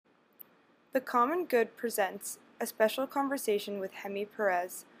The Common Good presents a special conversation with Chemi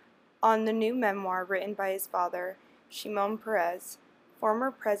Peres on the new memoir written by his father, Shimon Peres,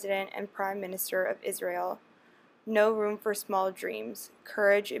 former President and Prime Minister of Israel, No Room for Small Dreams,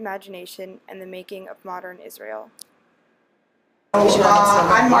 Courage, Imagination, and the Making of Modern Israel.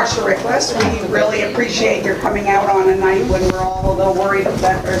 I'm Marcia Rickless. We really appreciate your coming out on a night when we're all a little worried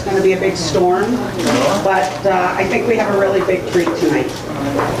that there's going to be a big storm, but I think we have a really big treat tonight.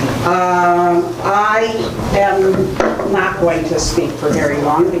 I am not going to speak for very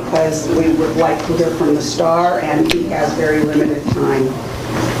long because we would like to hear from the star, and he has very limited time.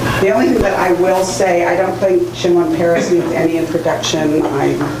 The only thing that I will say, I don't think Shimon Peres needs any introduction.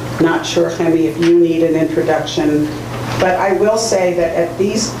 I'm not sure, Chemi, if you need an introduction. But I will say that at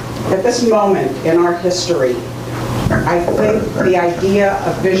this moment in our history, I think the idea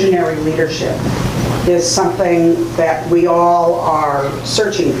of visionary leadership is something that we all are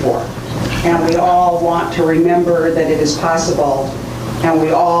searching for. And we all want to remember that it is possible, and we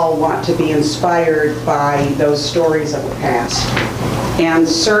all want to be inspired by those stories of the past. And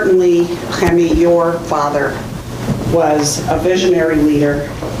certainly, Chemi, your father was a visionary leader,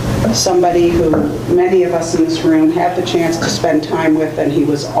 somebody who many of us in this room had the chance to spend time with, and he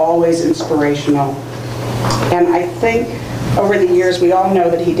was always inspirational. And I think over the years we all know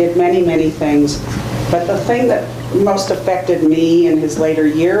that he did many, many things, but the thing that most affected me in his later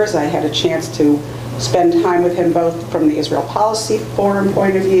years, I had a chance to spend time with him both from the Israel Policy Forum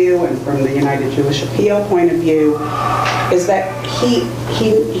point of view and from the United Jewish Appeal point of view, is that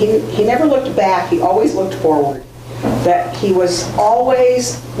he never looked back, he always looked forward. That he was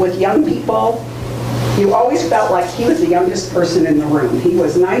always with young people. You always felt like he was the youngest person in the room. He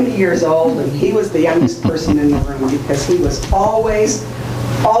was 90 years old and he was the youngest person in the room because he was always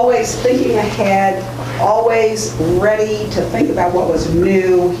thinking ahead, always ready to think about what was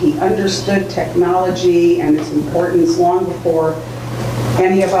new. He understood technology and its importance long before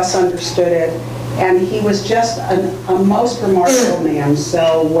any of us understood it. And he was just a most remarkable man.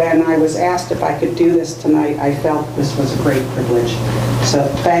 So when I was asked if I could do this tonight, I felt this was a great privilege. So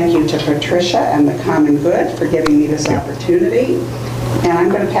thank you to Patricia and the Common Good for giving me this opportunity. And I'm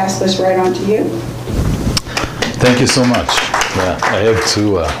going to pass this right on to you. Thank you so much. I have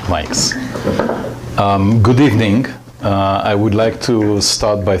two mics. Good evening. I would like to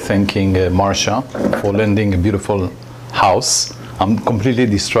start by thanking Marcia for lending a beautiful house. I'm completely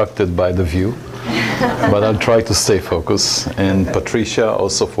distracted by the view, but I'll try to stay focused. And Patricia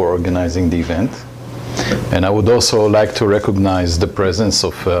also for organizing the event. And I would also like to recognize the presence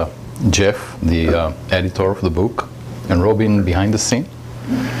of Jeff, the editor of the book, and Robin behind the scene.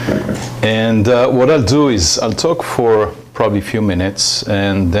 And what I'll do is I'll talk for probably a few minutes,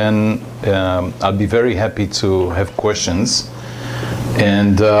 and then I'll be very happy to have questions.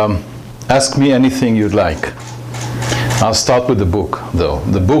 And ask me anything you'd like. I'll start with the book, though.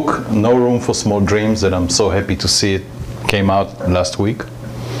 The book, No Room for Small Dreams, that I'm so happy to see it came out last week.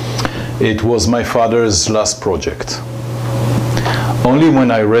 It was my father's last project. Only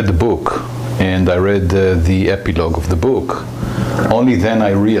when I read the book, and I read the epilogue of the book, only then I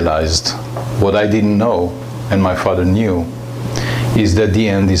realized what I didn't know, and my father knew, is that the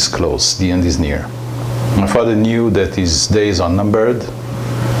end is close, the end is near. My father knew that his days are numbered,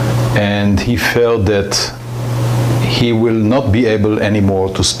 and he felt that he will not be able anymore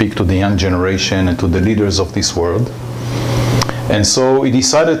to speak to the young generation and to the leaders of this world. And so he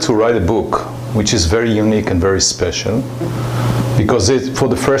decided to write a book, which is very unique and very special, because for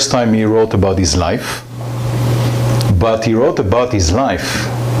the first time he wrote about his life, but he wrote about his life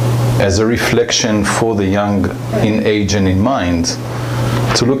as a reflection for the young in age and in mind,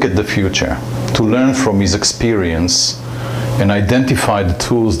 to look at the future, to learn from his experience and identify the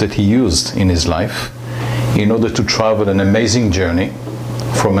tools that he used in his life in order to travel an amazing journey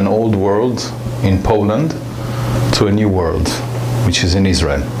from an old world in Poland to a new world, which is in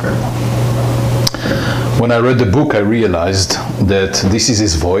Israel. When I read the book, I realized that this is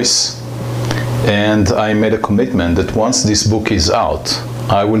his voice, and I made a commitment that once this book is out,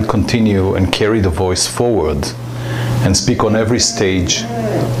 I will continue and carry the voice forward and speak on every stage,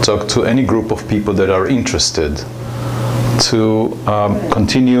 talk to any group of people that are interested, to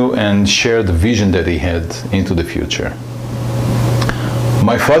continue and share the vision that he had into the future.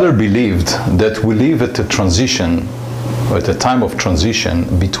 My father believed that we live at a transition, or at a time of transition,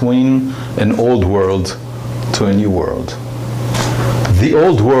 between an old world to a new world. The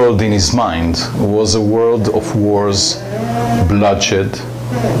old world in his mind was a world of wars, bloodshed,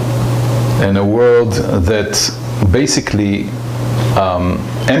 and a world that basically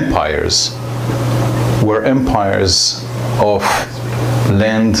empires were empires of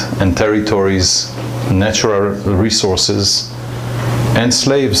land and territories, natural resources, and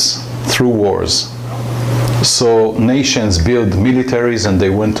slaves through wars. So nations built militaries and they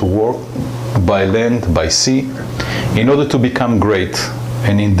went to war by land, by sea, in order to become great.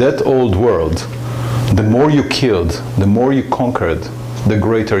 And in that old world, the more you killed, the more you conquered, the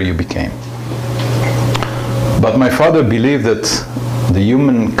greater you became. But my father believed that the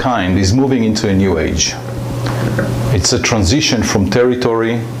humankind is moving into a new age. It's a transition from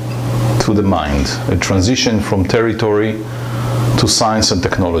territory to the mind, a transition from territory to science and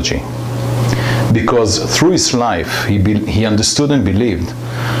technology. Because through his life, he understood and believed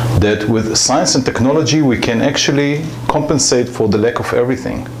that with science and technology, we can actually compensate for the lack of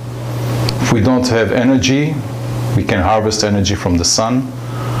everything. If we don't have energy, we can harvest energy from the sun,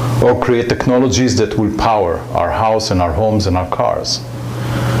 or create technologies that will power our house and our homes and our cars.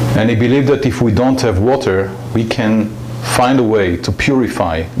 And he believed that if we don't have water, we can find a way to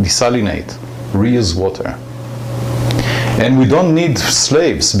purify, desalinate, reuse water. And we don't need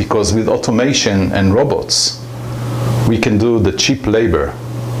slaves, because with automation and robots, we can do the cheap labor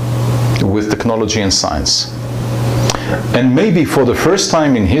with technology and science. And maybe for the first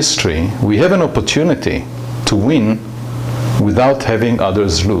time in history, we have an opportunity to win without having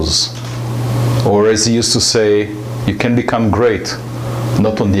others lose. Or as he used to say, you can become great,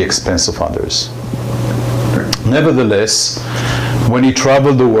 not on the expense of others. Nevertheless, when he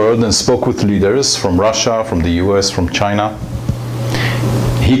traveled the world and spoke with leaders from Russia, from the US, from China,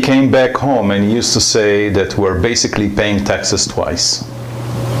 he came back home and he used to say that we're basically paying taxes twice.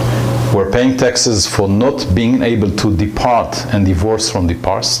 We're paying taxes for not being able to depart and divorce from the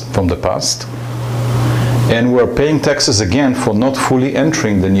past. And we're paying taxes again for not fully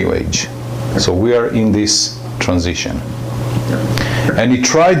entering the new age. So we are in this transition. And he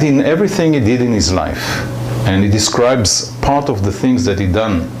tried in everything he did in his life. And he describes part of the things that he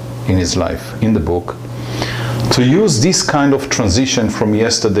done in his life in the book, to use this kind of transition from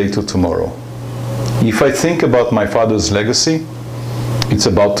yesterday to tomorrow. If I think about my father's legacy, it's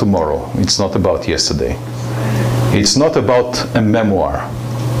about tomorrow. It's not about yesterday. It's not about a memoir.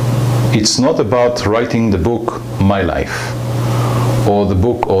 It's not about writing the book My Life, or the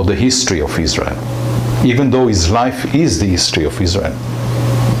book or the history of Israel, even though his life is the history of Israel.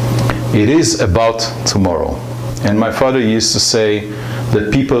 It is about tomorrow. And my father used to say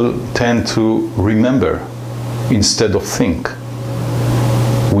that people tend to remember instead of think.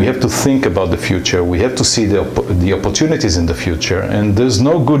 We have to think about the future. We have to see the opportunities in the future. And there's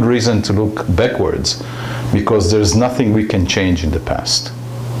no good reason to look backwards, because there's nothing we can change in the past.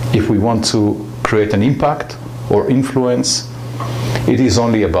 If we want to create an impact or influence, it is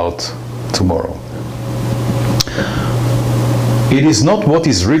only about tomorrow. It is not what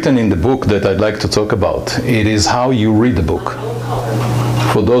is written in the book that I'd like to talk about. It is how you read the book,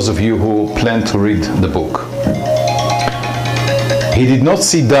 for those of you who plan to read the book. He did not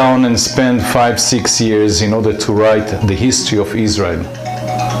sit down and spend 5-6 years in order to write the history of Israel,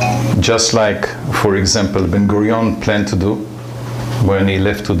 just like, for example, Ben-Gurion planned to do when he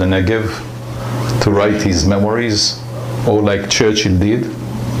left to the Negev to write his memoirs, or like Churchill did.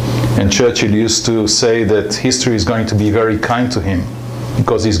 And Churchill used to say that history is going to be very kind to him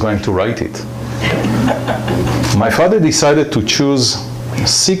because he's going to write it. My father decided to choose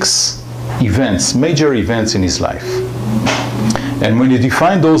 6 events, major events in his life. And when you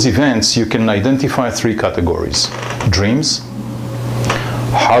define those events, you can identify 3 categories: dreams,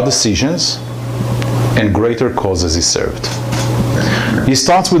 hard decisions, and greater causes he served. He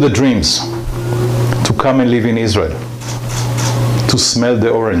starts with the dreams: to come and live in Israel, to smell the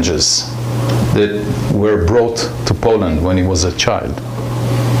oranges that were brought to Poland when he was a child,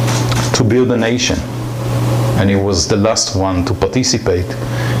 to build a nation. And he was the last one to participate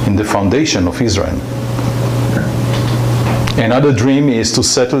in the foundation of Israel. Another dream is to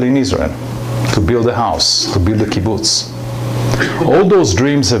settle in Israel, to build a house, to build a kibbutz. All those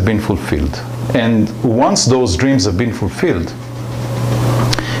dreams have been fulfilled. And once those dreams have been fulfilled,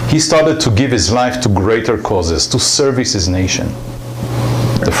 he started to give his life to greater causes, to service his nation.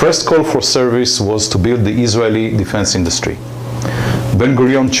 The first call for service was to build the Israeli defense industry.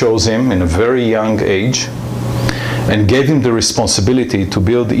 Ben-Gurion chose him in a very young age and gave him the responsibility to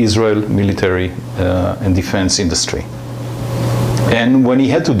build the Israel military and defense industry. And when he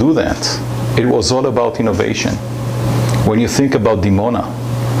had to do that, it was all about innovation. When you think about Dimona,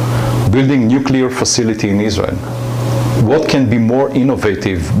 building nuclear facility in Israel, what can be more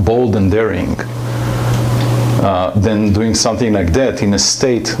innovative, bold, and daring than doing something like that in a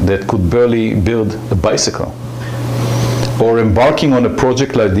state that could barely build a bicycle? Or embarking on a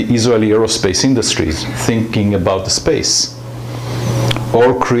project like the Israeli aerospace industries, thinking about the space.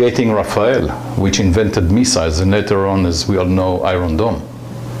 or creating Raphael, which invented missiles, and later on, as we all know, Iron Dome.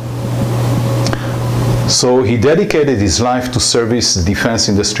 So he dedicated his life to service the defense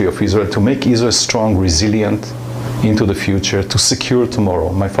industry of Israel, to make Israel strong, resilient into the future, to secure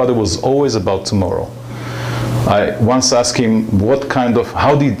tomorrow. My father was always about tomorrow. I once asked him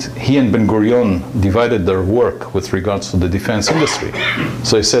how did he and Ben-Gurion divided their work with regards to the defense industry.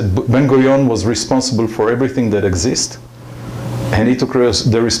 So he said Ben-Gurion was responsible for everything that exists, and he took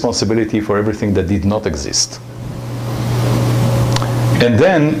the responsibility for everything that did not exist. And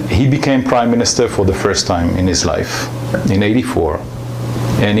then he became prime minister for the first time in his life, in '84,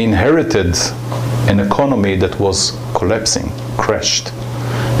 and inherited an economy that was collapsing, crashed.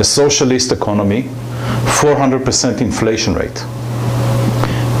 A socialist economy, 400% inflation rate.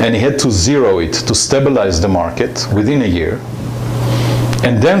 And he had to zero it, to stabilize the market within a year,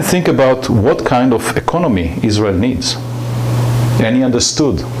 and then think about what kind of economy Israel needs. And he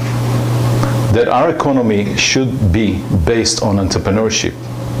understood that our economy should be based on entrepreneurship,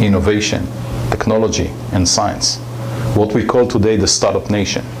 innovation, technology, and science, what we call today the startup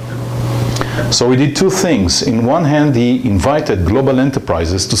nation. So we did two things. In one hand, he invited global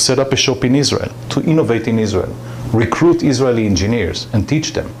enterprises to set up a shop in Israel, to innovate in Israel, recruit Israeli engineers and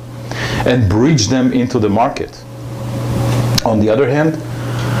teach them, and bridge them into the market. On the other hand,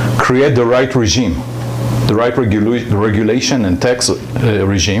 create the right regime, the right regulation and tax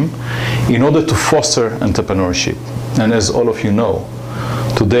regime in order to foster entrepreneurship. And as all of you know,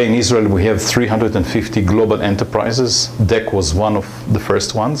 today in Israel we have 350 global enterprises. DEC was one of the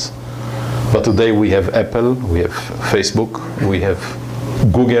first ones. But today we have Apple, we have Facebook, we have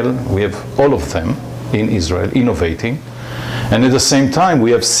Google, we have all of them in Israel innovating. And at the same time,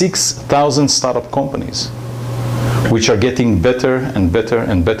 we have 6,000 startup companies, which are getting better and better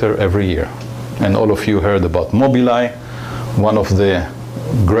and better every year. And all of you heard about Mobileye, one of the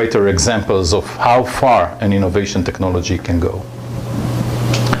greater examples of how far an innovation technology can go.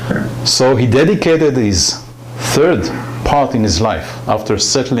 So he dedicated his third part in his life after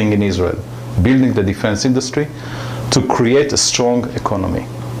settling in Israel, building the defense industry, to create a strong economy.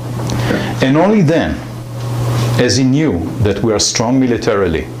 And only then, as he knew that we are strong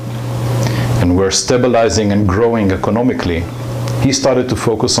militarily and we're stabilizing and growing economically, he started to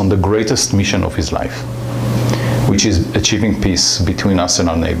focus on the greatest mission of his life, which is achieving peace between us and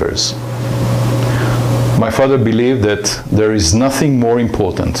our neighbors. My father believed that there is nothing more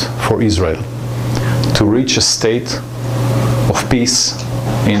important for Israel to reach a state of peace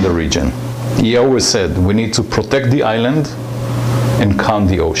in the region. He always said we need to protect the island and calm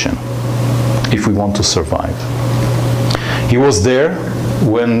the ocean if we want to survive. He was there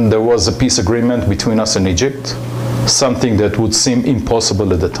when there was a peace agreement between us and Egypt, something that would seem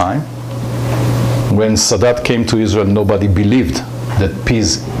impossible at the time. When Sadat came to Israel, nobody believed that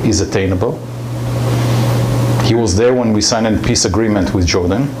peace is attainable. He was there when we signed a peace agreement with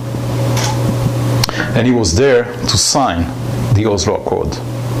Jordan. And he was there to sign the Oslo Accord.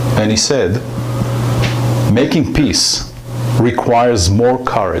 And he said, making peace requires more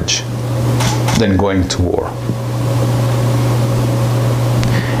courage than going to war.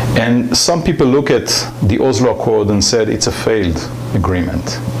 And some people look at the Oslo Accord and said it's a failed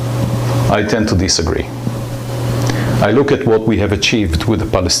agreement. I tend to disagree. I look at what we have achieved with the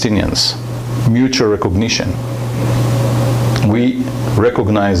Palestinians. Mutual recognition. We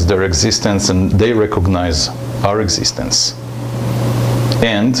recognize their existence and they recognize our existence.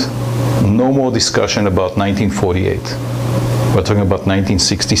 And no more discussion about 1948. We're talking about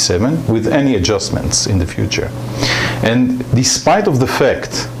 1967 with any adjustments in the future. And despite of the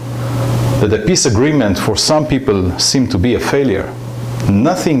fact that the peace agreement for some people seemed to be a failure,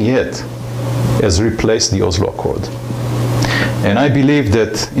 nothing yet has replaced the Oslo Accord. And I believe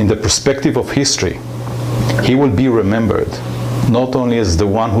that in the perspective of history, he will be remembered not only as the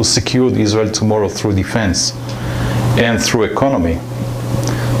one who secured Israel tomorrow through defense and through economy,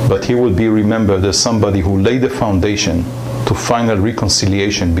 but he will be remembered as somebody who laid the foundation to final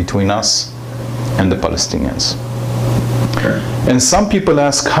reconciliation between us and the Palestinians. And some people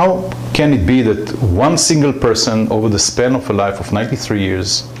ask, how can it be that one single person over the span of a life of 93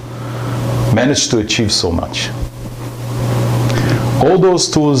 years managed to achieve so much? All those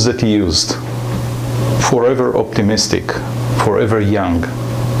tools that he used, forever optimistic, forever young,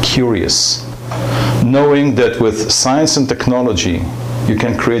 curious, knowing that with science and technology you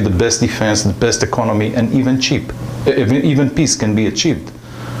can create the best defense, the best economy, and even even peace can be achieved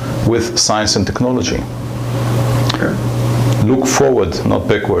with science and technology. Look forward, not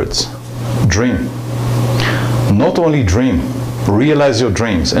backwards. Dream. Not only dream, realize your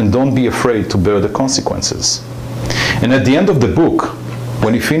dreams and don't be afraid to bear the consequences. And at the end of the book,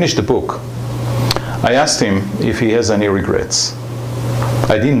 when he finished the book, I asked him if he has any regrets.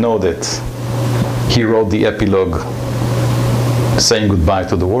 I didn't know that he wrote the epilogue saying goodbye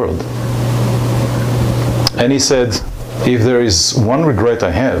to the world. And he said, if there is one regret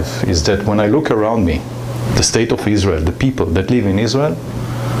I have, is that when I look around me, the state of Israel, the people that live in Israel,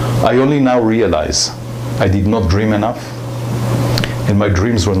 I only now realize I did not dream enough, and my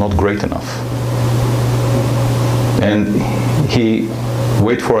dreams were not great enough. And he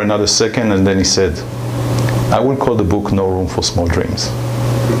waited for another second, and then he said, I will call the book No Room for Small Dreams.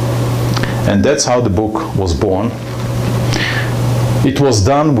 And that's how the book was born. It was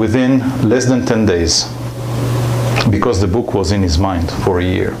done within less than 10 days, because the book was in his mind for a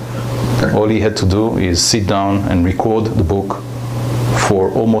year. All he had to do is sit down and record the book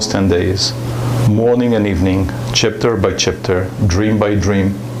for almost 10 days, morning and evening, chapter by chapter, dream by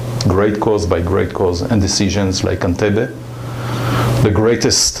dream, great cause by great cause, and decisions like Entebbe. The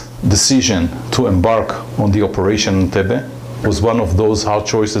greatest decision to embark on the Operation Entebbe was one of those hard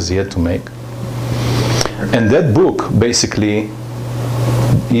choices he had to make. And that book basically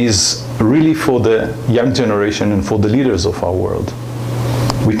is really for the young generation and for the leaders of our world.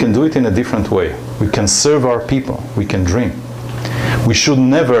 We can do it in a different way. We can serve our people. We can dream. We should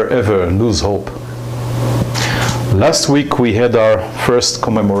never ever lose hope. Last week we had our first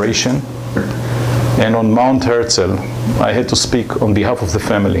commemoration, and on Mount Herzl I had to speak on behalf of the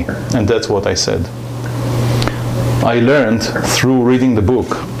family, and that's what I said. I learned through reading the book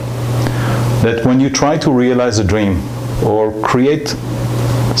that when you try to realize a dream or create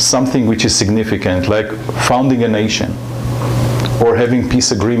something which is significant, like founding a nation or having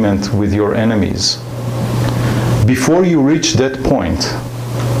peace agreement with your enemies, before you reach that point,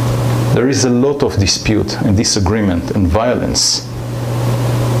 there is a lot of dispute and disagreement and violence.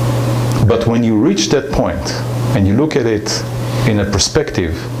 But when you reach that point and you look at it in a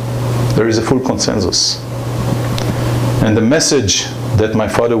perspective, there is a full consensus. And the message that my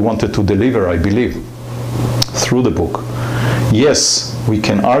father wanted to deliver, I believe, through the book, yes, we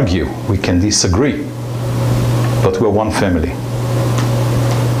can argue, we can disagree, but we're one family.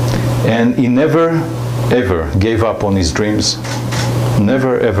 And he never ever gave up on his dreams,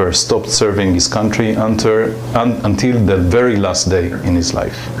 never ever stopped serving his country until the very last day in his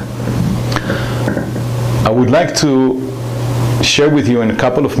life. I would like to share with you in a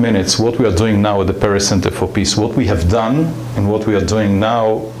couple of minutes what we are doing now at the Peres Center for Peace, what we have done and what we are doing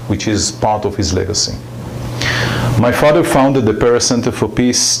now, which is part of his legacy. My father founded the Peres Center for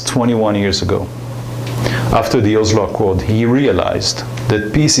Peace 21 years ago. After the Oslo Accord, he realized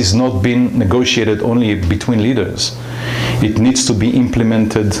that peace is not being negotiated only between leaders. It needs to be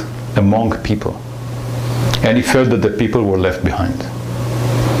implemented among people. And he felt that the people were left behind.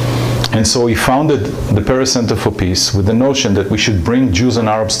 And so he founded the Peres Center for Peace with the notion that we should bring Jews and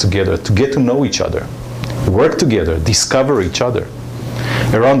Arabs together to get to know each other, work together, discover each other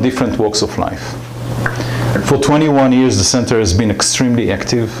around different walks of life. For 21 years, the center has been extremely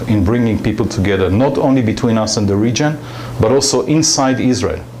active in bringing people together, not only between us and the region, but also inside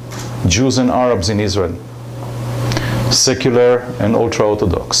Israel, Jews and Arabs in Israel, secular and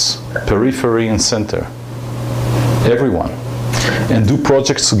ultra-Orthodox, periphery and center, everyone, and do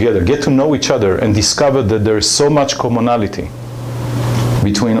projects together, get to know each other, and discover that there is so much commonality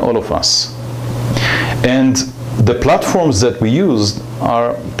between all of us. And the platforms that we used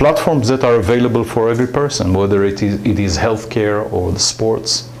are platforms that are available for every person, whether it is healthcare or the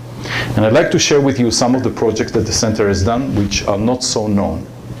sports. And I'd like to share with you some of the projects that the center has done, which are not so known.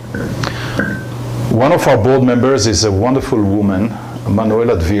 One of our board members is a wonderful woman,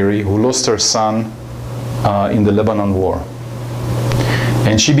 Manuela Dviri, who lost her son in the Lebanon war.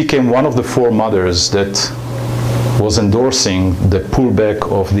 And she became one of the 4 mothers that was endorsing the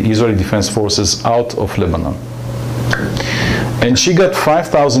pullback of the Israeli Defense Forces out of Lebanon. And she got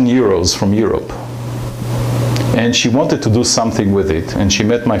 5,000 euros from Europe. And she wanted to do something with it. And she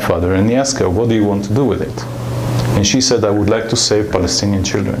met my father and he asked her, what do you want to do with it? And she said, I would like to save Palestinian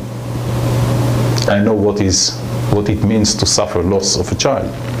children. I know what it means to suffer loss of a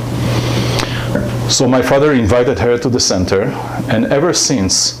child. So my father invited her to the center, and ever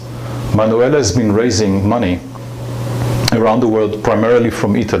since, Manuela has been raising money around the world, primarily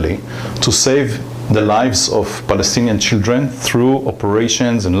from Italy, to save the lives of Palestinian children through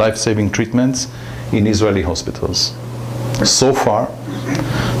operations and life-saving treatments in Israeli hospitals. So far,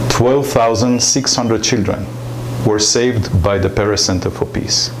 12,600 children were saved by the Peres Center for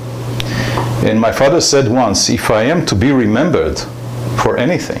Peace. And my father said once, if I am to be remembered for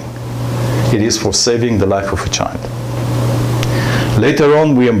anything, it is for saving the life of a child. Later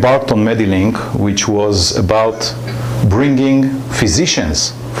on, we embarked on Medilink, which was about bringing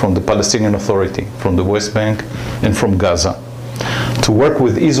physicians from the Palestinian Authority, from the West Bank, and from Gaza, to work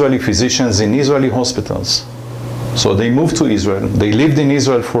with Israeli physicians in Israeli hospitals. So they moved to Israel. They lived in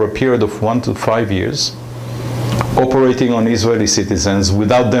Israel for a period of 1 to 5 years, operating on Israeli citizens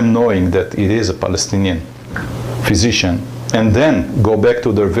without them knowing that it is a Palestinian physician, and then go back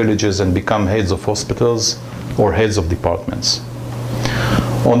to their villages and become heads of hospitals or heads of departments.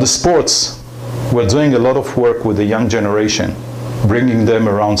 On the sports, we're doing a lot of work with the young generation, bringing them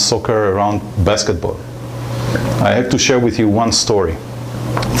around soccer, around basketball. I have to share with you one story.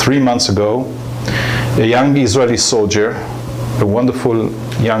 3 months ago, a young Israeli soldier, a wonderful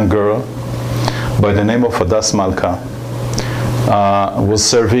young girl by the name of Hadas Malka, was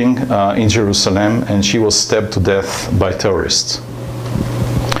serving in Jerusalem, and she was stabbed to death by terrorists.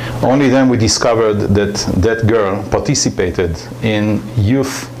 Only then we discovered that that girl participated in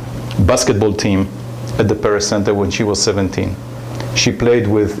youth basketball team at the Peres Center when she was 17. She played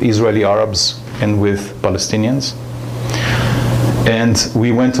with Israeli Arabs and with Palestinians. And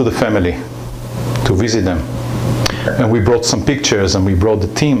we went to the family to visit them. And we brought some pictures, and we brought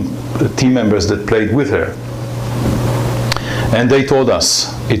the team members that played with her. And they told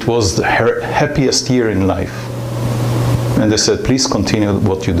us it was her happiest year in life. And they said, please continue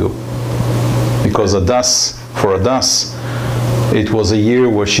what you do. Because for Hadas, it was a year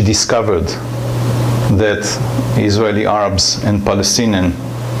where she discovered that Israeli Arabs and Palestinians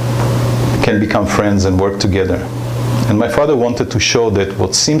can become friends and work together. And my father wanted to show that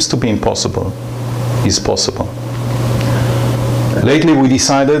what seems to be impossible is possible. Lately, we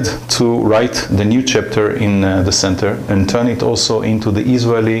decided to write the new chapter in the center and turn it also into the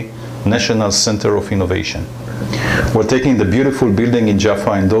Israeli National Center of Innovation. We're taking the beautiful building in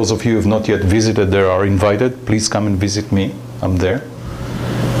Jaffa, and those of you who have not yet visited there are invited. Please come and visit me. I'm there.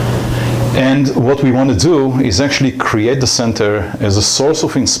 And what we want to do is actually create the center as a source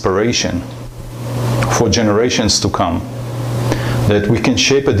of inspiration for generations to come, that we can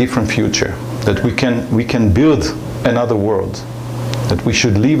shape a different future, that we can build another world, that we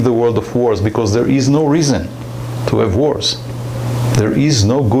should leave the world of wars, because there is no reason to have wars. There is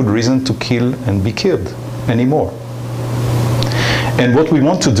no good reason to kill and be killed anymore. And what we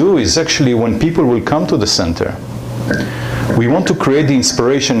want to do is actually, when people will come to the center, we want to create the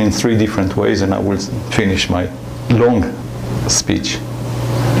inspiration in 3 different ways, and I will finish my long speech.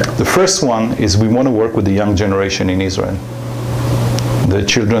 The first one is we want to work with the young generation in Israel. The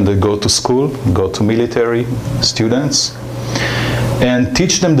children that go to school, go to military, students, and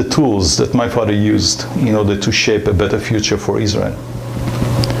teach them the tools that my father used in order to shape a better future for Israel.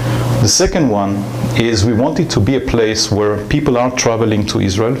 The second one is we want it to be a place where people are traveling to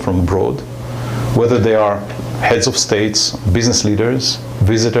Israel from abroad, whether they are heads of states, business leaders,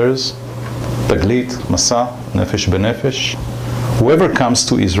 visitors, Taglit, Masa, Nefesh Benefesh, whoever comes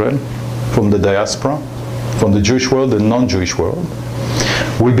to Israel from the diaspora, from the Jewish world and non-Jewish world,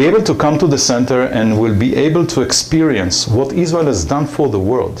 will be able to come to the center and will be able to experience what Israel has done for the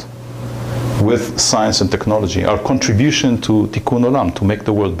world with science and technology, our contribution to Tikkun Olam, to make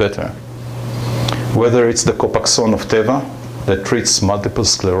the world better. Whether it's the Copaxone of Teva that treats multiple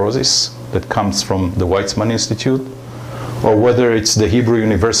sclerosis that comes from the Weizmann Institute, or whether it's the Hebrew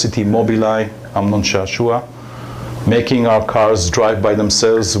University Mobileye, Amnon Shashua, making our cars drive by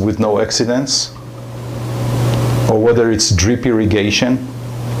themselves with no accidents, or whether it's drip irrigation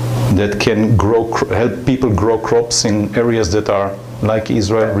that can help people grow crops in areas that are, like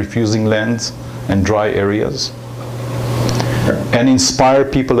Israel, refusing lands and dry areas, and inspire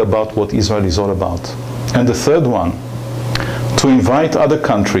people about what Israel is all about. And the third one, to invite other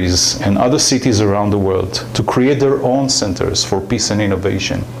countries and other cities around the world to create their own centers for peace and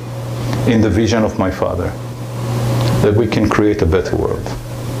innovation in the vision of my father, that we can create a better world.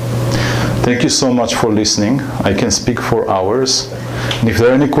 Thank you so much for listening. I can speak for hours. And if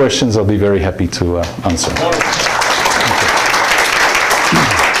there are any questions, I'll be very happy to answer.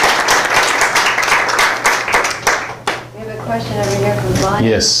 We have a question over here from Bonnie.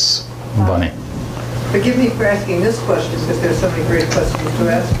 Yes, Bonnie. Forgive me for asking this question, because there's so many great questions to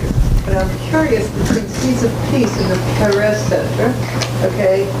ask you. But I'm curious, between Seeds of Peace and the Peres Center,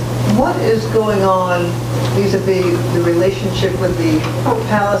 okay, what is going on vis-a-vis the relationship with the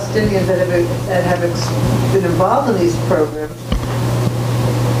Palestinians that have been involved in these programs?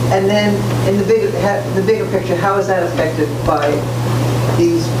 And then in the bigger picture, how is that affected by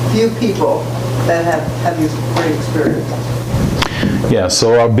these few people that have these great experiences? Yeah,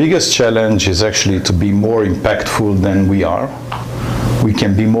 so our biggest challenge is actually to be more impactful than we are. We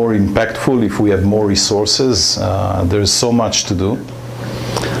can be more impactful if we have more resources. There's so much to do.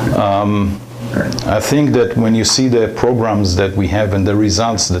 I think that when you see the programs that we have and the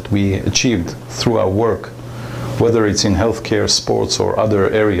results that we achieved through our work, whether it's in healthcare, sports, or other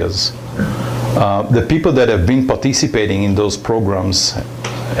areas, the people that have been participating in those programs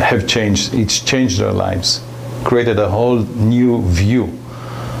have changed. It's changed their lives, created a whole new view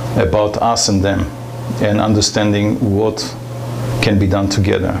about us and them, and understanding what can be done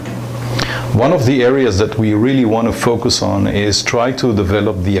together. One of the areas that we really want to focus on is try to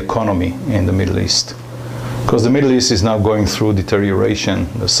develop the economy in the Middle East. Because the Middle East is now going through deterioration.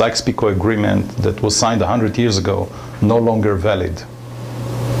 The Sykes-Picot Agreement that was signed 100 years ago, no longer valid.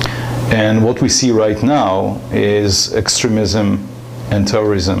 And what we see right now is extremism and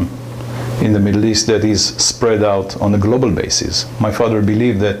terrorism in the Middle East that is spread out on a global basis. My father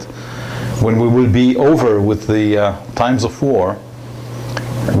believed that when we will be over with the times of war,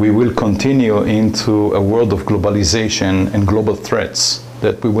 we will continue into a world of globalization and global threats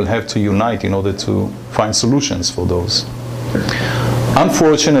that we will have to unite in order to find solutions for those.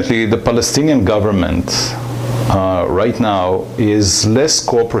 Unfortunately, the Palestinian government right now is less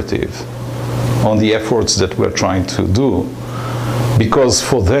cooperative on the efforts that we're trying to do, because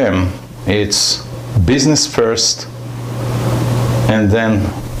for them it's business first and then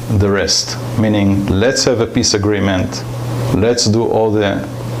the rest, meaning let's have a peace agreement, let's do all the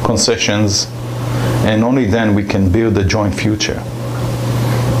concessions, and only then we can build a joint future.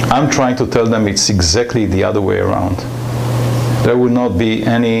 I'm trying to tell them it's exactly the other way around. There will not be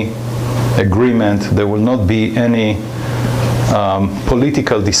any agreement, there will not be any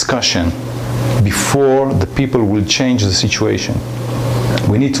political discussion before the people will change the situation.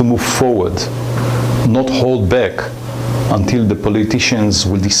 We need to move forward, not hold back until the politicians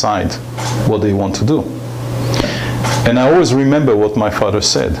will decide what they want to do. And I always remember what my father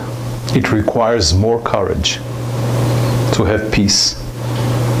said. It requires more courage to have peace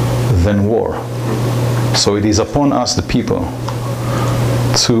than war. So it is upon us, the people,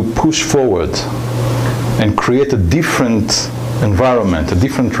 to push forward and create a different environment, a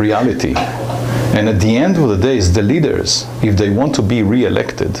different reality. And at the end of the day, the leaders, if they want to be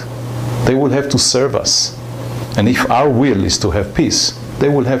re-elected, they will have to serve us. And if our will is to have peace, they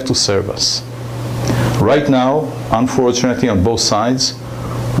will have to serve us. Right now, unfortunately, on both sides,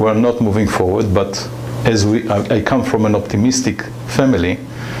 we're not moving forward, but as I come from an optimistic family,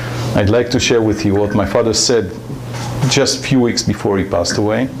 I'd like to share with you what my father said just a few weeks before he passed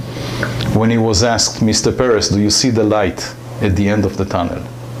away, when he was asked, Mr. Peres, do you see the light at the end of the tunnel?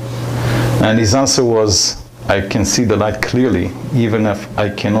 And his answer was, I can see the light clearly, even if I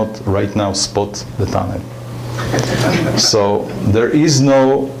cannot right now spot the tunnel. So there is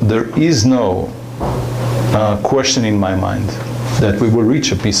no question in my mind that we will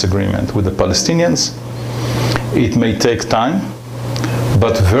reach a peace agreement with the Palestinians. It may take time,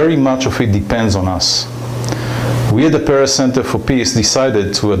 but very much of it depends on us. We at the Peres Center for Peace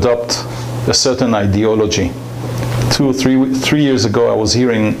decided to adopt a certain ideology. 2 or 3 years ago, I was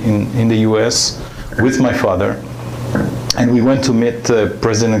here in the US with my father, and we went to meet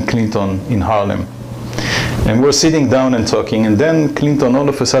President Clinton in Harlem. And we're sitting down and talking, and then Clinton all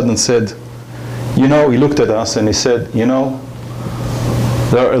of a sudden said, you know, he looked at us and he said, you know,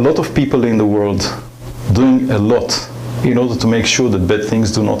 there are a lot of people in the world doing a lot in order to make sure that bad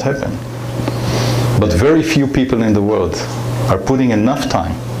things do not happen. But very few people in the world are putting enough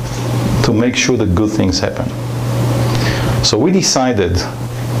time to make sure that good things happen. So we decided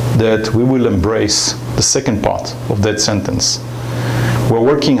that we will embrace the second part of that sentence. We're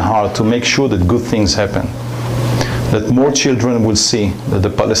working hard to make sure that good things happen, that more children will see that the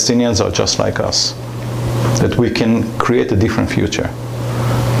Palestinians are just like us, that we can create a different future.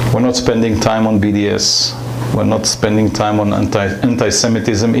 We're not spending time on BDS, we're not spending time on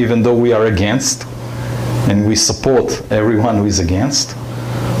anti-Semitism, even though we are against, and we support everyone who is against.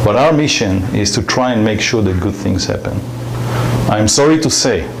 But our mission is to try and make sure that good things happen. I'm sorry to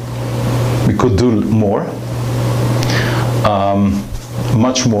say, we could do more,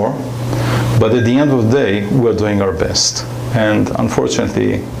 much more, but at the end of the day, we're doing our best. And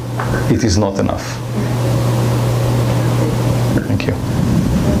unfortunately, it is not enough. Thank you.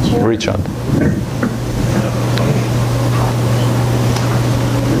 Richard.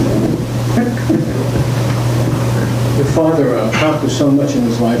 Your father accomplished so much in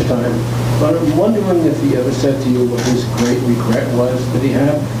his lifetime, but I'm wondering if he ever said to you what his great regret was. Did he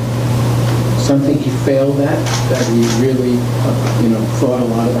have something he failed at that he really, thought a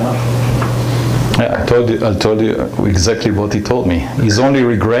lot about? Yeah, I told you exactly what he told me. His only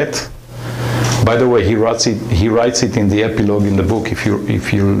regret, by the way, he writes it in the epilogue in the book. If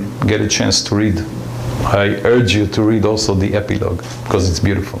you get a chance to read, I urge you to read also the epilogue because it's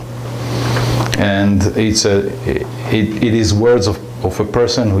beautiful. And it is words of a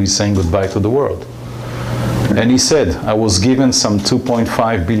person who is saying goodbye to the world. And he said, I was given some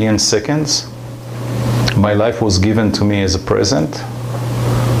 2.5 billion seconds. My life was given to me as a present.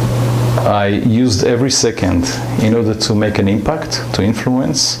 I used every second in order to make an impact, to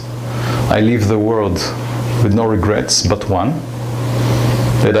influence. I leave the world with no regrets but one,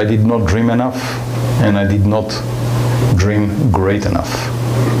 that I did not dream enough and I did not dream great enough.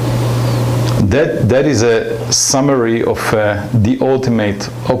 That is a summary of the ultimate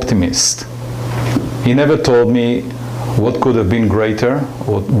optimist. He never told me what could have been greater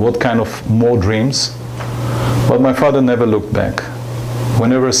or what kind of more dreams, but my father never looked back.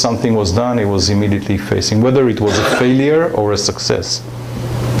 Whenever something was done, he was immediately facing, whether it was a failure or a success.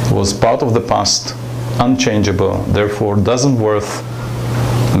 It was part of the past, unchangeable, therefore doesn't worth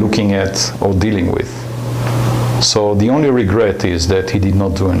looking at or dealing with. So the only regret is that he did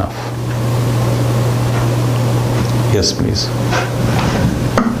not do enough. Yes, please.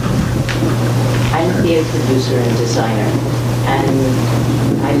 I'm a theater producer and designer, and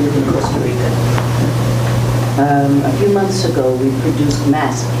I live in Costa Rica. A few months ago, we produced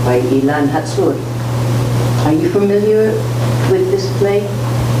Mask by Ilan Hatzur. Are you familiar with this play?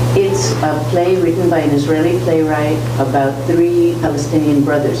 It's a play written by an Israeli playwright about 3 Palestinian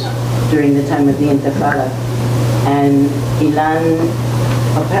brothers during the time of the Intifada. And Ilan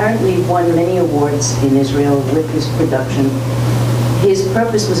apparently won many awards in Israel with this production. His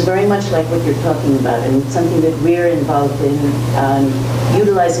purpose was very much like what you're talking about, and it's something that we're involved in,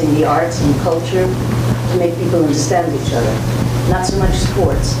 utilizing the arts and culture to make people understand each other. Not so much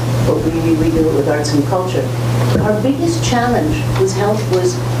sports, but we do it with arts and culture. Our biggest challenge was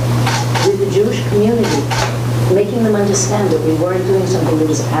with the Jewish community, making them understand that we weren't doing something that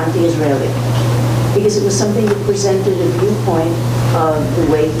was anti-Israeli, because it was something that presented a viewpoint of the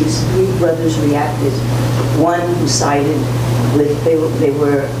way these 3 brothers reacted. One who sided with, they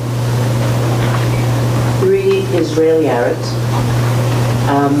were 3 Israeli Arabs,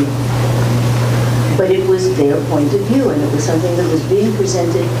 but it was their point of view, and it was something that was being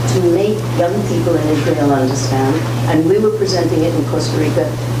presented to make young people in Israel understand, and we were presenting it in Costa Rica,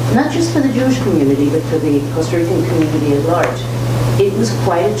 not just for the Jewish community, but for the Costa Rican community at large. It was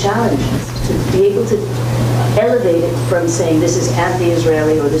quite a challenge to be able to elevate it from saying this is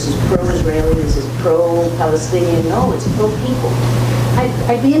anti-Israeli or this is pro-Israeli, this is pro-Palestinian. No, it's pro-people.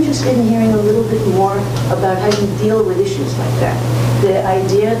 I'd be interested in hearing a little bit more about how you deal with issues like that. The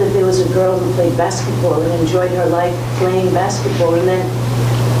idea that there was a girl who played basketball and enjoyed her life playing basketball, and then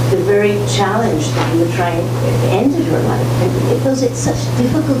the very challenge that you were trying ended her life. And those are such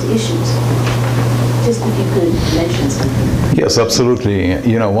difficult issues. Just if you could mention something. Yes, absolutely.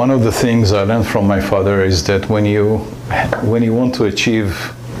 You know, one of the things I learned from my father is that when you want to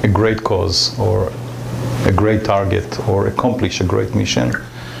achieve a great cause or a great target or accomplish a great mission,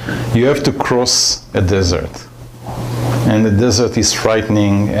 you have to cross a desert. And the desert is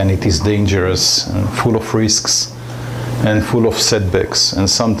frightening, and it is dangerous and full of risks and full of setbacks. And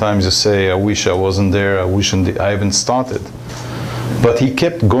sometimes you say, I wish I wasn't there, I wish I haven't started. But he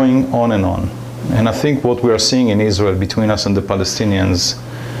kept going on and on. And I think what we are seeing in Israel between us and the Palestinians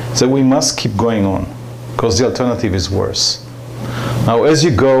is that we must keep going on, because the alternative is worse. Now, as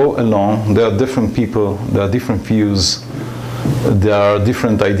you go along, there are different people, there are different views, there are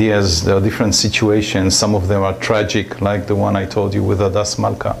different ideas, there are different situations. Some of them are tragic, like the one I told you with Adas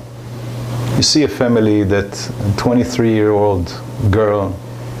Malka. You see a family, that 23-year-old girl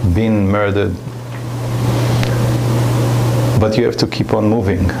being murdered, but you have to keep on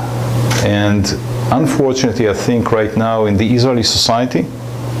moving. And unfortunately, I think right now in the Israeli society,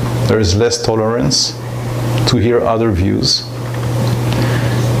 there is less tolerance to hear other views.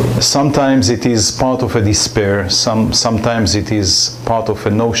 Sometimes it is part of a despair. Sometimes it is part of a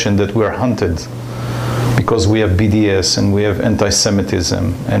notion that we are hunted because we have BDS and we have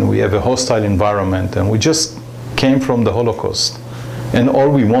anti-Semitism and we have a hostile environment, and we just came from the Holocaust. And all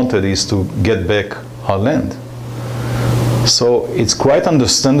we wanted is to get back our land. So it's quite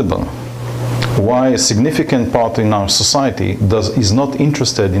understandable why a significant part in our society is not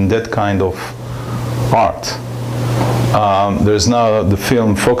interested in that kind of art. There's now the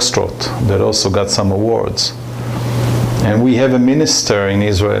film Foxtrot that also got some awards. And we have a minister in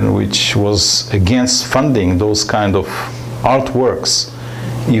Israel which was against funding those kind of artworks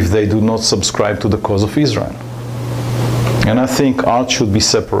if they do not subscribe to the cause of Israel. And I think art should be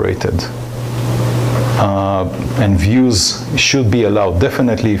separated. And views should be allowed,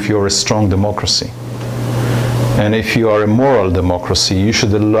 definitely if you're a strong democracy. And if you are a moral democracy, you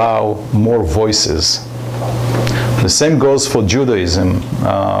should allow more voices. The same goes for Judaism.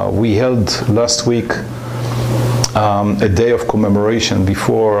 We held last week a day of commemoration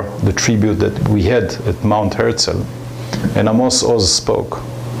before the tribute that we had at Mount Herzl, and Amos Oz spoke.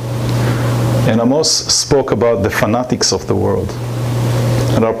 And Amos spoke about the fanatics of the world.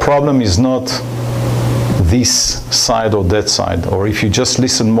 And our problem is not this side or that side, or if you just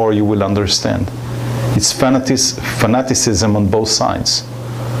listen more, you will understand. It's fanaticism on both sides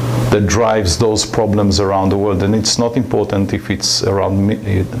that drives those problems around the world, and it's not important if it's around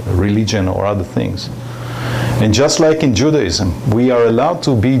religion or other things. And just like in Judaism, we are allowed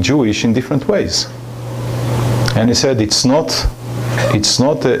to be Jewish in different ways. And he said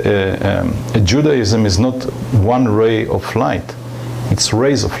Judaism is not one ray of light, it's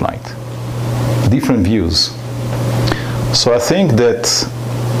rays of light, different views. So I think that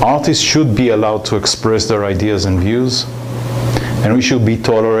artists should be allowed to express their ideas and views, and we should be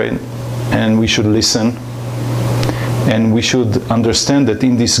tolerant, and we should listen, and we should understand that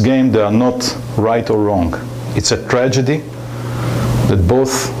in this game they are not right or wrong. It's a tragedy that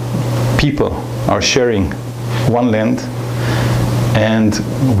both people are sharing one land, and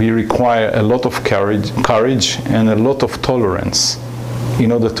we require a lot of courage and a lot of tolerance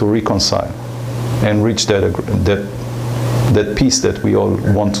in order to reconcile and reach that peace that we all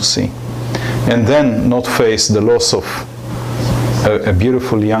want to see. And then not face the loss of a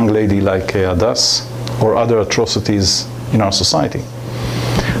beautiful young lady like Adas or other atrocities in our society.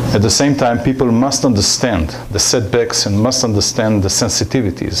 At the same time, people must understand the setbacks and must understand the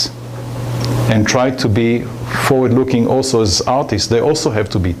sensitivities and try to be forward-looking also as artists. They also have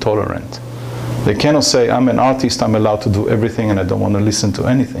to be tolerant. They cannot say, I'm an artist, I'm allowed to do everything and I don't want to listen to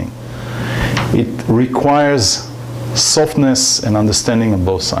anything. It requires softness and understanding on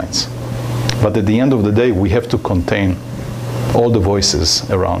both sides. But at the end of the day, we have to contain all the voices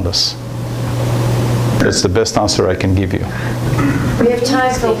around us. That's the best answer I can give you. We have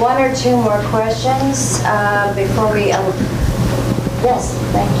time for one or two more questions before we... yes,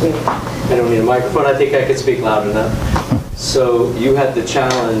 thank you. I don't need a microphone. I think I could speak loud enough. So you had the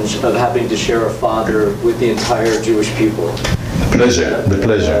challenge of having to share a father with the entire Jewish people. The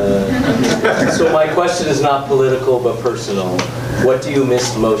pleasure. So my question is not political, but personal. What do you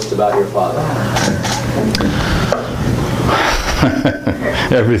miss most about your father?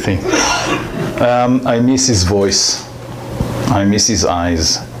 Everything. I miss his voice. I miss his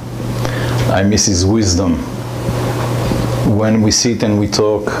eyes. I miss his wisdom. When we sit and we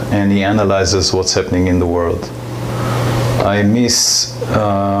talk and he analyzes what's happening in the world. I miss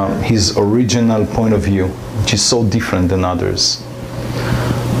his original point of view, which is so different than others.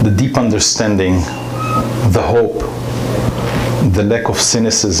 The deep understanding, the hope, the lack of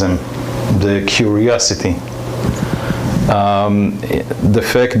cynicism, the curiosity. The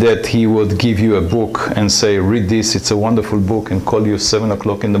fact that he would give you a book and say, read this, it's a wonderful book, and call you 7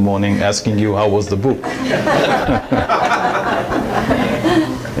 o'clock in the morning asking you how was the book.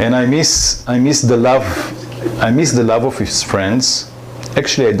 And I miss the love. I miss the love of his friends.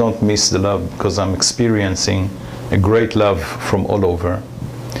 Actually, I don't miss the love because I'm experiencing a great love from all over.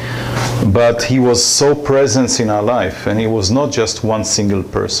 But he was so present in our life, and he was not just one single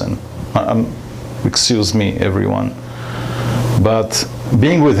person. Excuse me, everyone. But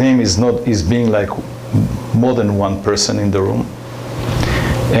being with him is being like more than one person in the room.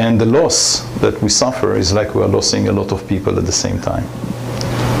 And the loss that we suffer is like we are losing a lot of people at the same time.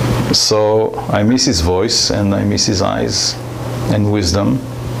 So I miss his voice and I miss his eyes and wisdom.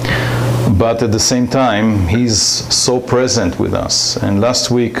 But at the same time, he's so present with us. And last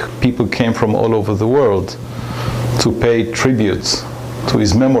week, people came from all over the world to pay tribute to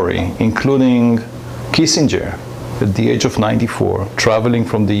his memory, including Kissinger, at the age of 94, traveling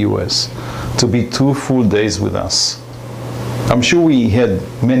from the US to be 2 full days with us. I'm sure we had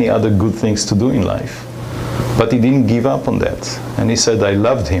many other good things to do in life, but he didn't give up on that. And he said, I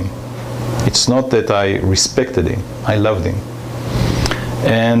loved him. It's not that I respected him, I loved him.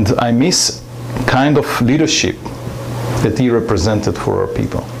 And I miss kind of leadership that he represented for our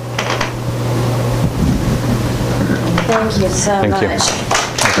people. Thank you so Thank much. you.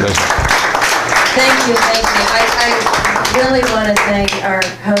 My pleasure. Thank you. I really want to thank our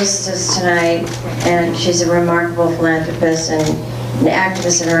hostess tonight, and she's a remarkable philanthropist and an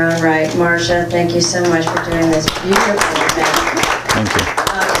activist in her own right. Marcia, thank you so much for doing this beautiful event. Thank you.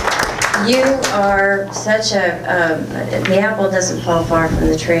 You are such the apple doesn't fall far from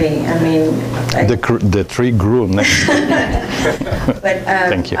the tree. I mean... The tree grew next. But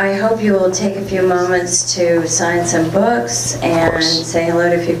Thank you. I hope you will take a few moments to sign some books and say hello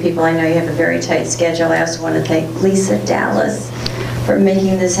to a few people. I know you have a very tight schedule. I also want to thank Lisa Dallas for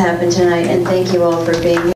making this happen tonight, and thank you all for being here.